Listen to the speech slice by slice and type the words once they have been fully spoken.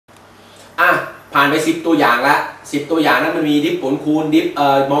านไป10ตัวอย่างละ10ตัวอย่างนั้นมันมีดิฟผลคูณดิฟ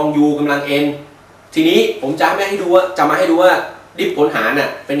มอง u กำลัง n ทีนี้ผมจะมาให้ดูว่าดิฟผลหารน่ะ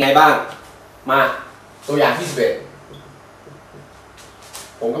เป็นไงบ้างมาตัวอย่างที่11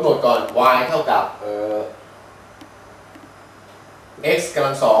ผมกำหนดก่อน y เท่ากับx กำ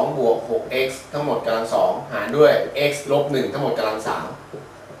ลัง2บวก 6x ทั้งหมดกำลัง2หารด้วย x ลบ1ทั้งหมดกำลัง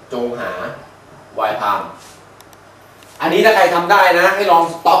3จงหา y พามอันนี้ถ้าใครทำได้นะให้ลอง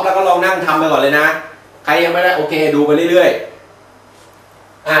สต็อปแล้วก็ลองนั่งทำไปก่อนเลยนะใครยังไม่ได้โอเคดูไปเรื่อย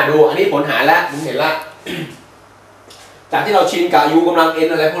ๆดูอันนี้ผลหารแล้วผมเห็นแล้วจากที่เราชินกับ u กำลัง n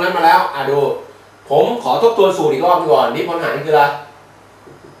อะไรพวกนั้นมาแล้วดูผมขอทบทวนสูตรอีกรอบก่อนนี่ผลหารคืออะไร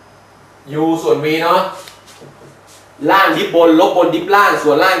u ส่วน v เนาะล่างดิฟบนลบบนดิฟล่างส่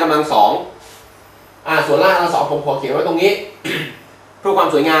วนล่างกำลัง2ส่วนล่างกำลัง2ผมขอเขียนไว้ตรงนี้ เพื่อความ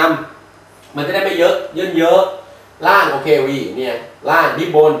สวยงามมันจะได้ไม่เยอะเยอะล่างโอเค v เนี่ยล่างดิฟ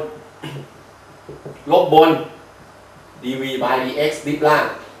บนลบบน dv by dx ดิฟล่าง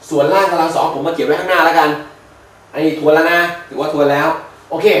ส่วนล่างกำลัง2ผมมาเขียนไว้ข้างหน้าแล้วกันอันนี้ทวนแล้วนะถือว่าทวนแล้ว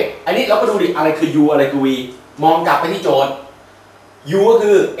โอเคอันนี้เราก็ดูดิอะไรคือ u อะไรคือ v มองกลับไปที่โจทย์ u ก็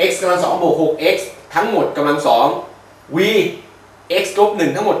คือ x กำลัง2บวก 6x ทั้งหมดกำลัง2 v x ลบ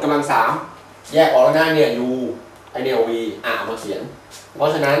1ทั้งหมดกำลัง3แยกออกแล้วนะเนี่ย u ไอเนี่ย v มาเขียนเพรา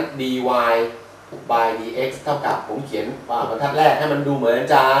ะฉะนั้น dy by dx เท่ากับผมเขียนบรรทัดแรกให้มันดูเหมือน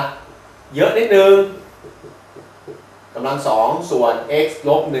จะเยอะนิดนึงกำลัง2ส่วน x ล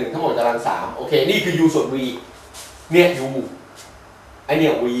บ1ทั้งหมดกำลัง3โอเคนี่คือ u ส่วน v เนี่ย u ไอเนี่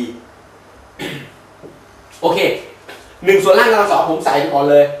ย v โอเค1ส่วนล่างกำลัง2ผมใส่ไปก่อน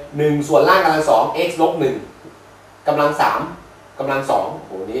เลย1ส่วนล่างกำลัง2 x ลบ1กำลัง3กำลัง2โ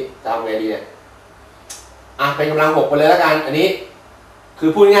หนี้จะทำไงดีเนี่ยเป็นกำลัง6ไปเลยแล้วกันอันนี้คือ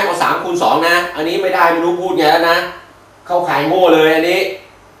พูดง่ายเอา3คูณ2นะอันนี้ไม่ได้ไม่รู้พูดไงแล้วนะเข้าขายโง่เลยอันนี้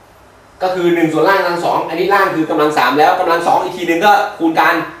ก็คือ1ส่วนล่างกำลัง2อันนี้ล่างคือกำลัง3แล้วกำลัง2อีกทีนึงก็คูณกั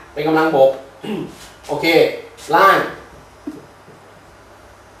นเป็นกำลังบวก โอเคล่าง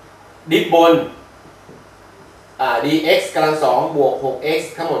ดิฟบนdx กำลัง2บวก 6x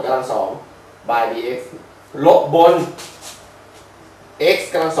ทั้งหมดกำลัง2 by dx ลบบน x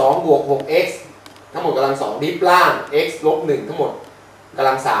กำลัง2บวก 6x ทั้งหมดกำลัง2ดิฟล่าง x ลบ1ทั้งหมดกำ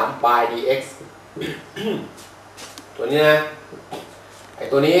ลัง3 by dx ตัวนี้นะไอ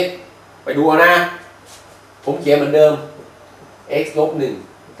ตัวนี้ไปดูเอานะผมเขียนเหมือนเดิม x ลบ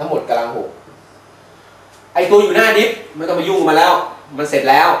1ทั้งหมดกำลัง6ไอตัวอยู่หน้าดิฟไม่ต้องไปยุ่งมาแล้วมันเสร็จ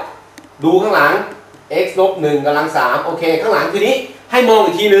แล้วดูข้างหลัง x ลบ1กำลัง3โอเคข้างหลังทีนี้ให้มอง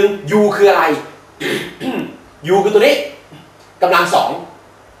อีกทีนึง u คืออะไร u คือตัวนี้กำลัง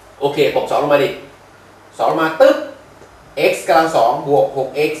2โอเคตก2ลงมาดิ2ลงมาตึ๊บ x กำลัง2บวก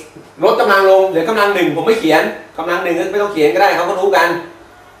 6x ลดกำลังลงเหลือกำลัง1ผมไม่เขียนกำลัง1ไม่ต้องเขียนก็ได้เขาก็รู้กัน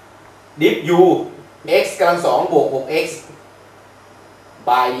ดิฟ u x กำลัง2บวก 6x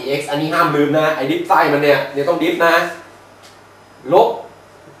by dx อันนี้ห้ามลืมนะไอ้ดิฟไส้มันเนี่ยต้องดิฟนะลบ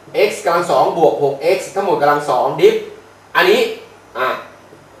x กำลัง2บวก 6x ทั้งหมดกำลัง2ดิฟอันนี้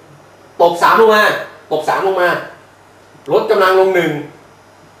ตก3ลงมาลดกำลังลง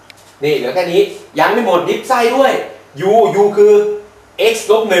1นี่เหลือแค่นี้ยังไม่หมดดิฟไส้ด้วย u คือ x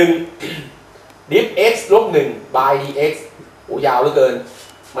ลบ1ดิฟ x ลบ1 by dx โอ้ยาวเหลือเกิน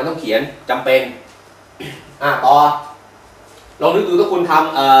มันต้องเขียนจำเป็นต่อลองนึกดูถ้าคุณท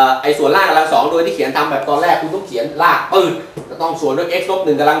ำไอ้ส่วนล่างกำลัง2โดยที่เขียนทำแบบตอนแรกคุณต้องเขียนลากปืนจะต้องส่วนด้วย x ลบ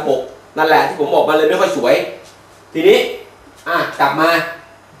1กำลัง6นั่นแหละที่ผมบอกมาเลยไม่ค่อยสวยทีนี้กลับมา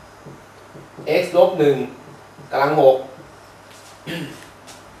x ลบ1กำลัง6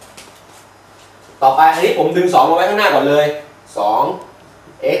ต่อไปอันนี้ผมดึง2มาไว้ข้างหน้าก่อนเลย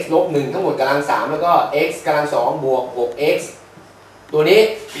2 x ลบ1ทั้งหมดกำลัง3แล้วก็ x กำลัง2บวก 6x ตัวนี้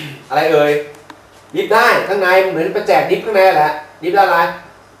อะไรเอ่ยดิฟได้ข้างในเหมือนประแจกดิฟข้างในแหละดิฟได้อะไร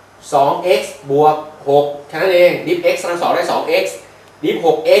 2x บวก6แค่นั้นเองดิฟ x กำลัง2ได้ 2x ดิฟ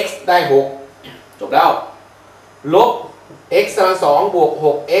 6x ได้6จบแล้วลบ x กำลัง2บวก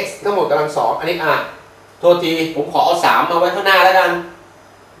 6x ทั้งหมดกำลัง2อันนี้โทษทีผมขอเอา3มาไว้ข้างหน้าแล้วกัน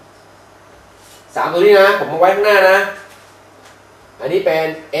3ตัวนี้นะผมมาไว้ข้างหน้านะอันนี้เป็น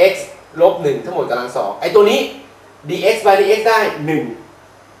x ลบ1ทั้งหมดกำลัง2ไอตัวนี้ dx by dx ได้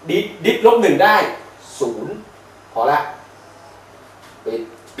1ดิฟลบ1ได้0พอละปิด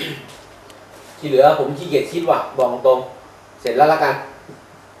ที่เหลือผมขี้เกียจคิดว่ะบอกตรงเสร็จแล้วละกัน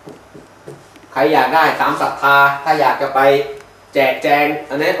ใครอยากได้ตามศรัทธาถ้าอยากจะไปแจกแจง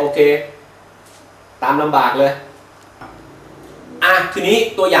อันนี้โอเคตามลำบากเลยทีนี้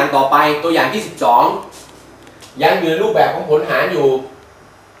ตัวอย่างต่อไปตัวอย่างที่12ยังอยู่ในรูปแบบของผลหารอยู่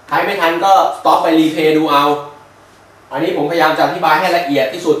ใครไม่ทันก็สต็อปไปรีเพย์ดูเอาอันนี้ผมพยายามจะอธิบายให้ละเอียด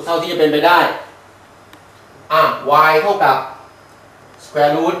ที่สุดเท่าที่จะเป็นไปได้ y เท่ากับ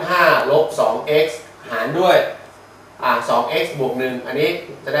square root 5 ลบ 2x หารด้วย2x บวก 1อันนี้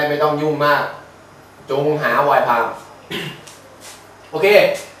จะได้ไม่ต้องยุ่งมากจงหา y พามโอเค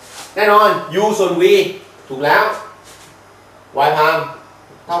แน่นอน u ส่วน v ถูกแล้ว y พาม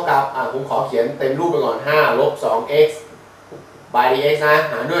เท่ากับผมขอเขียนเต็มรูปไปก่อน5 ลบ 2x by dx นะ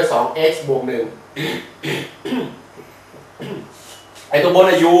หารด้วย 2x บวก 1 ไอตัวบน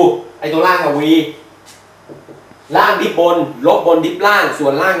u ไอตัวล่างv ล่างดิบบนลบบนดิบล่างส่ว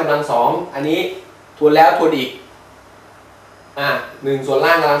นล่างกำลัง2อันนี้ทวนแล้วทวนอีก1ส่วนล่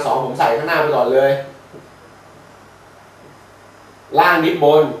างกำลัง2ผมใส่ข้างหน้าไปก่อนเลยล่างดิบบ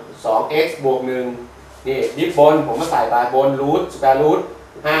น 2x บวก 1นี่ดิบบนผมมาใส่บายบนรูทสแควร์รูท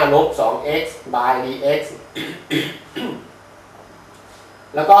5 ลบ 2x by dx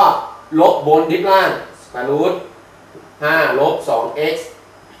แล้วก็ลบบนดิบล่างสแควร์รูท5 ลบ 2x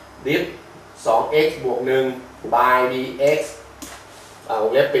ดิบ 2x บวก 1 by dx ว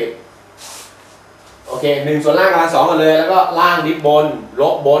งเล็บปิดโอเค1ส่วนล่างกำลัง2กันเลยแล้วก็ล่างดิบบนล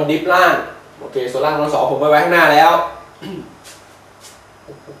บบนดิบล่างโอเคส่วนล่างกำลัง2ผมไว้ข้างหน้าแล้ว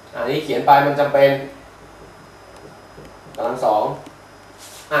อันนี้เขียนไปมันจำเป็นกำลัง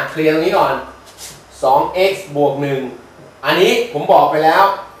2เคลียร์ตรงนี้ก่อน 2x บวก 1อันนี้ผมบอกไปแล้ว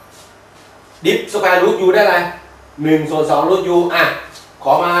ดิฟสแควร์รูท u ได้อะไร1ส่วน2รูท u ข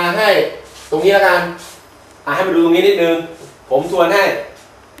อมาให้ตรงนี้แล้วกันให้มาดูตรงนี้นิดนึงผมทวนให้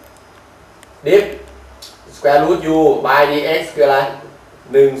ดิฟสแควร์รูท u by dx คืออะไร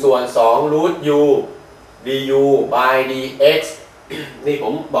1ส่วน2รูท u du by dx นี่ผ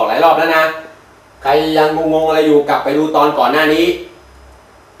มบอกหลายรอบแล้วนะใครยังงงๆอะไรอยู่กลับไปดูตอนก่อนหน้านี้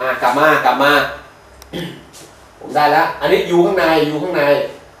กลับมาผมได้แล้วอันนี้ u ข้างใน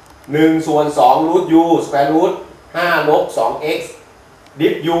1ส่วน2รูท u สแควร์รูท5 ลบ 2x ดิ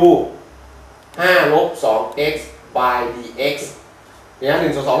ฟ u 5 ลบ 2x by dx เนี่ย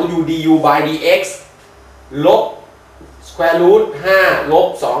1ส่วน2รูท u du by dx ลบสแควร์รูท5 ลบ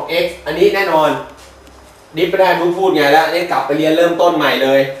 2x อันนี้แน่นอนดิฟไม่ได้รู้พูดไงแล้วนี่กลับไปเรียนเริ่มต้นใหม่เล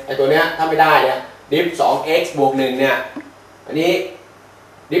ยไอตัวเนี้ยถ้าไม่ได้เนี่ยดิฟ 2x บวก 1เนี่ยอันนี้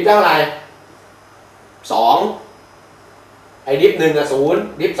ดิฟเท่าไหร่2ไอดิฟ10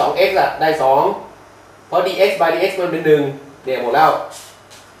ดิฟ 2x ได้2เพราะ dx by dx มันเป็น1เนี่ยหมดแล้ว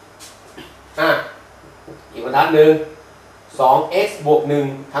อีกบรรทัดหนึ่ง 2x บวก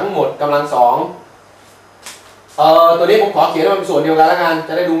 1ทั้งหมดกำลัง2ตัวนี้ผมขอเขียนให้มันเป็นส่วนเดียวกันแล้วกันจ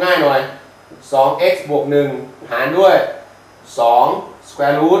ะได้ดูง่ายหน่อย2x บวก 1หารด้วย2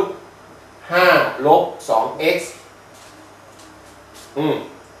 square root 5 ลบ 2x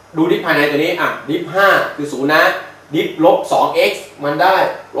ดูดิฟภายในตัวนี้ดิฟ5คือ0นะดิฟลบ 2x มันได้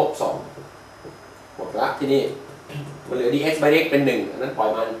ลบ2หมดละที่นี่มันเหลือ dx by dx เป็น1นั้นปล่อย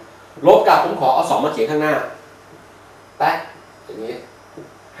มันลบกับผมขอเอา2มาเขียนข้างหน้าแตะอย่างนี้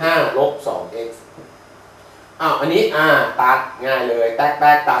5 ลบ 2x อันนี้ตัดง่ายเลยแตก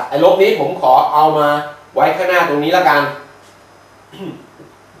ตัดไอ้ลบนี้ผมขอเอามาไว้ข้างหน้าตรงนี้แล้วกัน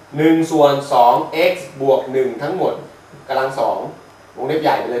1ส่วน 2x บวก 1ทั้งหมดกำลัง2วงเล็บให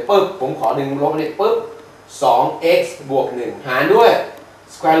ญ่ไปเลยปึ๊บผมขอ1ลบนี้ปึ๊บ 2x บวก 1หารด้วย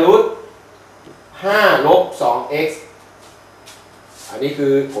square root 5 ลบ 2x อันนี้คื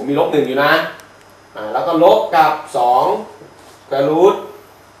อผมมีลบ 1อยู่นะแล้วก็ลบกับ2 square root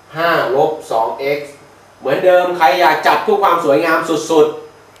 5 ลบ 2xเหมือนเดิมใครอยากจับเพื่อความสวยงามสุด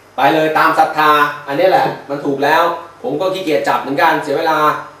ๆไปเลยตามศรัทธาอันนี้แหละมันถูกแล้วผมก็ขี้เกียจจับเหมือนกันเสียเวลา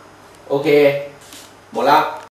โอเคหมดแล้ว